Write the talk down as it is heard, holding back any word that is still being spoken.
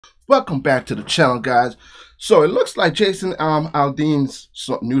Welcome back to the channel, guys. So it looks like Jason Aldean's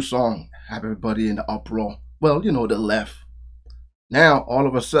new song have everybody in the uproar. Well, you know, the left. Now all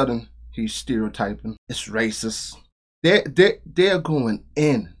of a sudden he's stereotyping. It's racist. They're going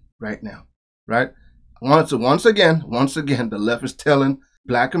in right now, right? Once again, the left is telling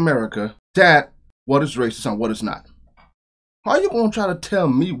Black America that what is racist and what is not. How are you gonna try to tell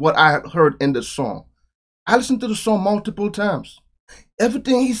me what I heard in the song? I listened to the song multiple times.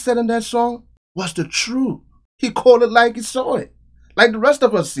 Everything he said in that song was the truth. He called it like he saw it, like the rest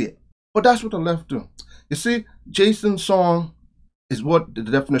of us see it. But that's what the left do. You see, Jason's song is what the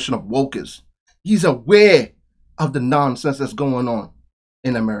definition of woke is. He's aware of the nonsense that's going on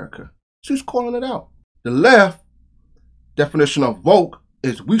in America. So he's calling it out. The left definition of woke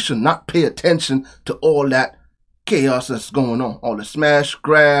is we should not pay attention to all that chaos that's going on. All the smash,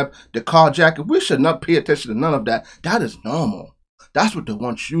 grab, the carjacking. We should not pay attention to none of that. That is normal. That's what they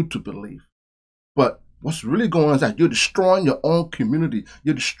want you to believe. But what's really going on is that you're destroying your own community.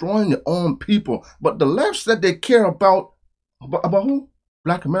 You're destroying your own people. But the left said they care about who?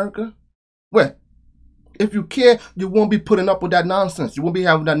 Black America? Well, if you care, you won't be putting up with that nonsense. You won't be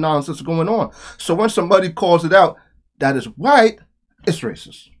having that nonsense going on. So when somebody calls it out that is white, it's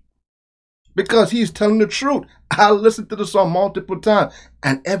racist. Because he's telling the truth. I listened to the song multiple times,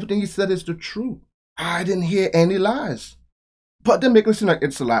 and everything he said is the truth. I didn't hear any lies. But they're making it seem like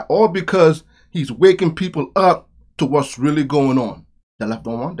it's a lie. All because he's waking people up to what's really going on. The left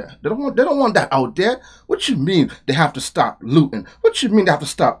don't want that. They don't want that out there. What you mean they have to stop looting? What you mean they have to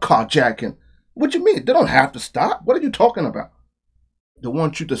stop carjacking? What you mean? They don't have to stop. What are you talking about? They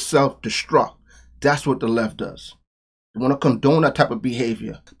want you to self-destruct. That's what the left does. They want to condone that type of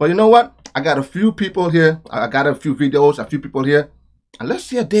behavior. But you know what? I got a few people here. I got a few videos, a few people here. And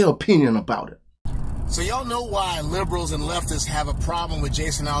let's hear their opinion about it. So y'all know why liberals and leftists have a problem with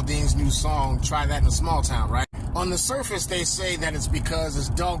Jason Aldean's new song, Try That in a Small Town, right? On the surface, they say that it's because it's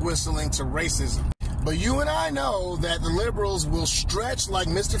dog whistling to racism. But you and I know that the liberals will stretch like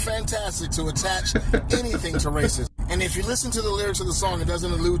Mr. Fantastic to attach anything to racism. And if you listen to the lyrics of the song, it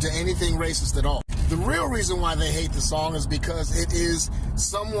doesn't allude to anything racist at all. The real reason why they hate the song is because it is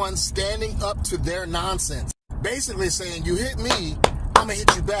someone standing up to their nonsense. Basically saying, you hit me, I'm going to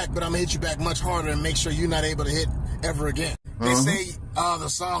hit you back, but I'm going to hit you back much harder and make sure you're not able to hit ever again. They say, the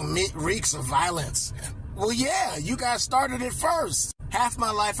song reeks of violence. Well, yeah, you guys started it first. Half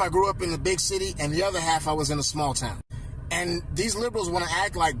my life I grew up in the big city, and the other half I was in a small town. And these liberals want to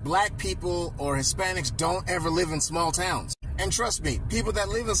act like black people or Hispanics don't ever live in small towns. And trust me, people that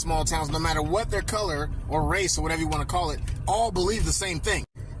live in small towns, no matter what their color or race or whatever you want to call it, all believe the same thing.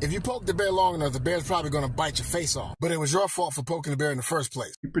 If you poke the bear long enough, the bear's probably going to bite your face off. But it was your fault for poking the bear in the first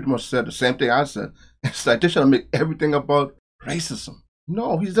place. He pretty much said the same thing I said. It's like they're trying to make everything about racism.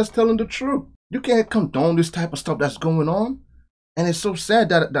 No, he's just telling the truth. You can't condone this type of stuff that's going on. And it's so sad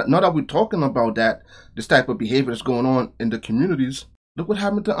that now that we're talking about this type of behavior that's going on in the communities, look what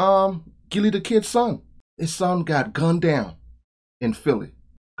happened to Gilly the kid's son. His son got gunned down in Philly.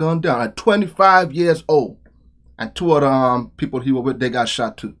 Gunned down at 25 years old. And two other people he was with, they got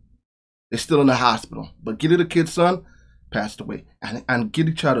shot too. They're still in the hospital. But Gilly the kid's son passed away. And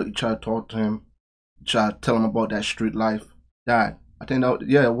Gilly tried to talk to him, tried to tell him about that street life. Died. I think that,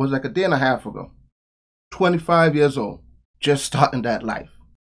 yeah, it was like a day and a half ago. 25 years old. Just starting that life.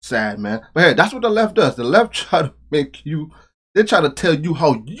 Sad, man. But hey, that's what the left does. The left try to make you, they try to tell you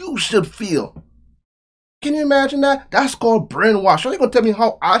how you should feel. Can you imagine that? That's called brainwash. How you gonna tell me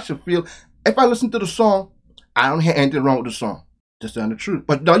how I should feel? If I listen to the song, I don't hear anything wrong with the song. Just telling the truth.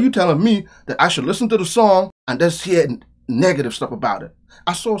 But now you telling me that I should listen to the song and just hear negative stuff about it.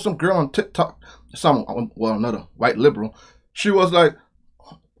 I saw some girl on TikTok, another white liberal. She was like,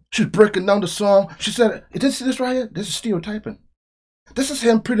 she's breaking down the song. She said, this right here? This is stereotyping. This is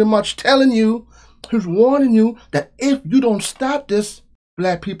him pretty much telling you, he's warning you that if you don't stop this,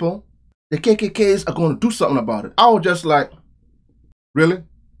 black people, the KKKs are going to do something about it. I was just like, really?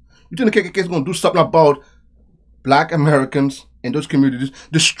 You think the KKK is going to do something about black Americans in those communities,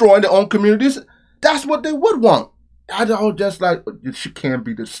 destroying their own communities? That's what they would want. I was just like, she can't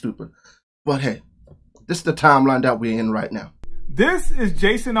be this stupid. But hey, this is the timeline that we're in right now. This is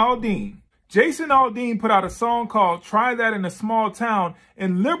Jason Aldean. Jason Aldean put out a song called Try That in a Small Town,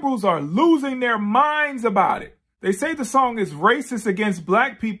 and liberals are losing their minds about it. They say the song is racist against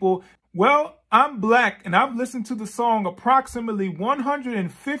black people. Well, I'm black, and I've listened to the song approximately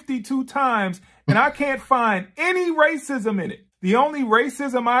 152 times, and I can't find any racism in it. The only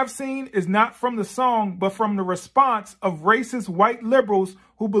racism I've seen is not from the song, but from the response of racist white liberals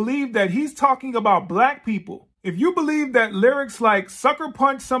who believe that he's talking about black people. If you believe that lyrics like sucker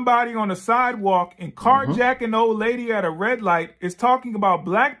punch somebody on the sidewalk and carjack an old lady at a red light is talking about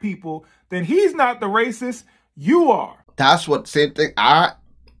black people, then he's not the racist, you are. That's what same thing I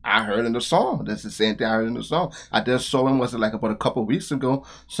heard in the song. That's the same thing I heard in the song. I just saw him, was it like about a couple of weeks ago,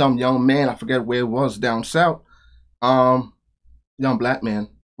 some young man, I forget where it was, down south, young black man,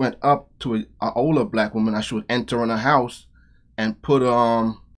 went up to an older black woman as she was entering a house and put,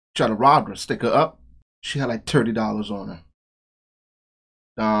 try to rob her, stick her up. She had like $30 on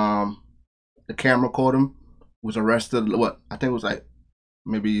her. The camera caught him, was arrested. What? I think it was like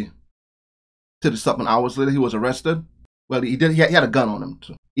maybe 30-something hours later he was arrested. Well, he had a gun on him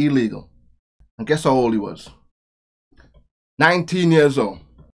too. Illegal. And guess how old he was? 19 years old.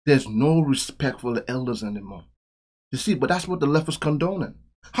 There's no respect for the elders anymore. You see, but that's what the left is condoning.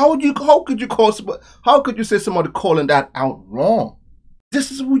 How could you say somebody calling that out wrong?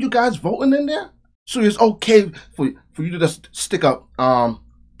 This is who you guys voting in there? So it's okay for you to just stick up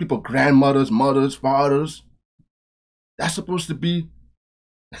people, grandmothers, mothers, fathers. That's supposed to be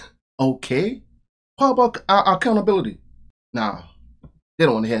okay? How about accountability? Nah, they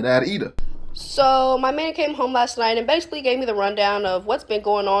don't want to hear that either. So my man came home last night and basically gave me the rundown of what's been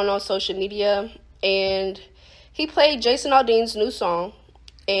going on social media, and he played Jason Aldean's new song,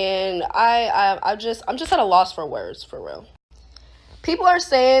 and I'm just at a loss for words, for real. People are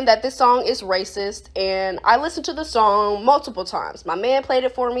saying that this song is racist, and I listened to the song multiple times. My man played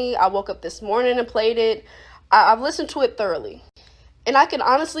it for me. I woke up this morning and played it. I've listened to it thoroughly. And I can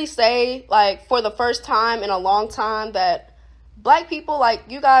honestly say, like, for the first time in a long time, that black people, like,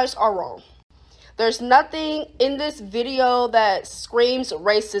 you guys are wrong. There's nothing in this video that screams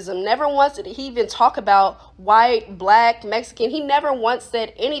racism. Never once did he even talk about white, black, Mexican. He never once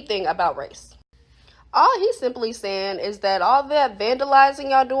said anything about race. All he's simply saying is that all that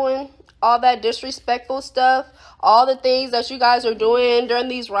vandalizing y'all doing, all that disrespectful stuff, all the things that you guys are doing during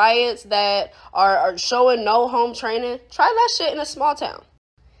these riots that are showing no home training, try that shit in a small town.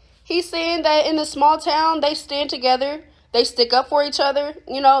 He's saying that in a small town, they stand together, they stick up for each other,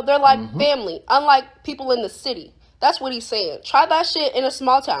 you know, they're like family, unlike people in the city. That's what he's saying. Try that shit in a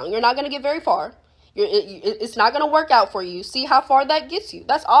small town. You're not going to get very far. It's not going to work out for you. See how far that gets you.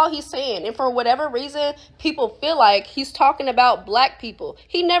 That's all he's saying. And for whatever reason, people feel like he's talking about black people.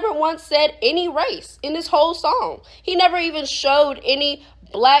 He never once said any race in this whole song. He never even showed any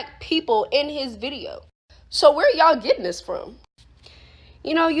black people in his video. So where y'all getting this from?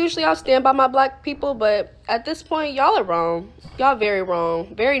 You know, usually I'll stand by my black people, but at this point, y'all are wrong. Y'all very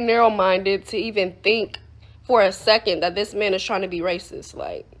wrong. Very narrow-minded to even think for a second that this man is trying to be racist.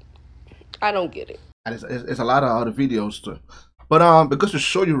 Like, I don't get it. And it's a lot of other videos too. But because to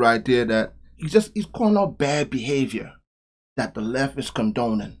show you right there that he's calling out bad behavior that the left is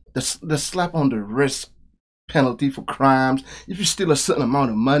condoning. The slap on the wrist penalty for crimes. If you steal a certain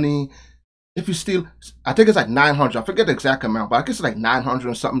amount of money, if you steal, I think it's like $900. I forget the exact amount, but I guess it's like $900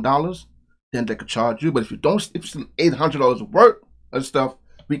 and something, then they could charge you. But if you steal $800 worth of stuff,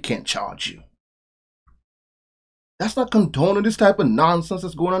 we can't charge you. That's not condoning this type of nonsense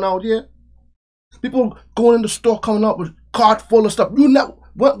that's going on out here. People going in the store, coming up with a cart full of stuff.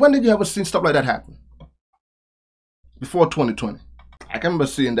 When did you ever see stuff like that happen? Before 2020. I can remember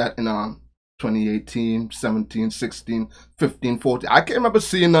seeing that in 2018, 17, 16, 15, 14. I can't remember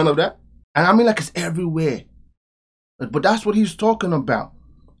seeing none of that. And I mean, like, it's everywhere. But that's what he's talking about.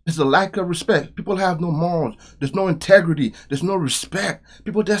 It's a lack of respect. People have no morals. There's no integrity. There's no respect.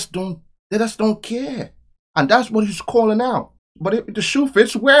 People just don't care. And that's what he's calling out. But if the shoe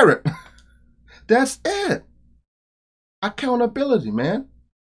fits, wear it. That's it. Accountability, man.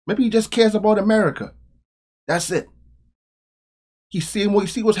 Maybe he just cares about America. That's it. He see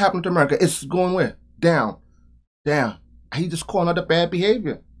what's happening to America. It's going where? Down. He just calling out the bad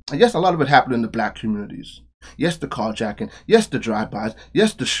behavior. And yes, a lot of it happened in the black communities. Yes, the carjacking. Yes, the drive-bys.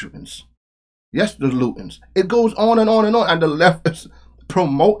 Yes, the shootings. Yes, the lootings. It goes on and on and on. And the left is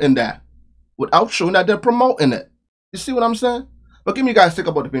promoting that without showing that they're promoting it. You see what I'm saying? But give me you guys think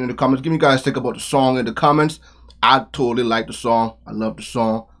about the opinion in the comments. Give me you guys think about the song in the comments. I totally like the song. I love the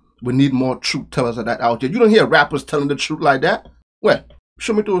song. We need more truth tellers of that out there. You don't hear rappers telling the truth like that. Where?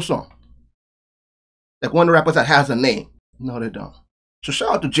 Show me through a song. Like one of the rappers that has a name. No, they don't. So shout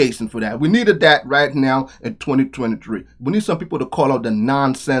out to Jason for that. We needed that right now in 2023. We need some people to call out the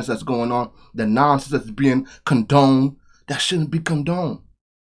nonsense that's going on. The nonsense that's being condoned. That shouldn't be condoned.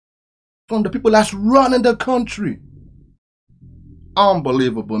 From the people that's running the country.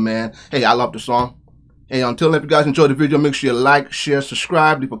 Unbelievable, man. Hey, I love the song. Hey, until then, if you guys enjoyed the video, make sure you like, share,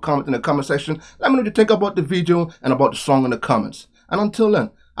 subscribe, leave a comment in the comment section. Let me know what you think about the video and about the song in the comments. And until then,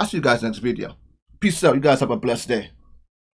 I'll see you guys next video. Peace out. You guys have a blessed day.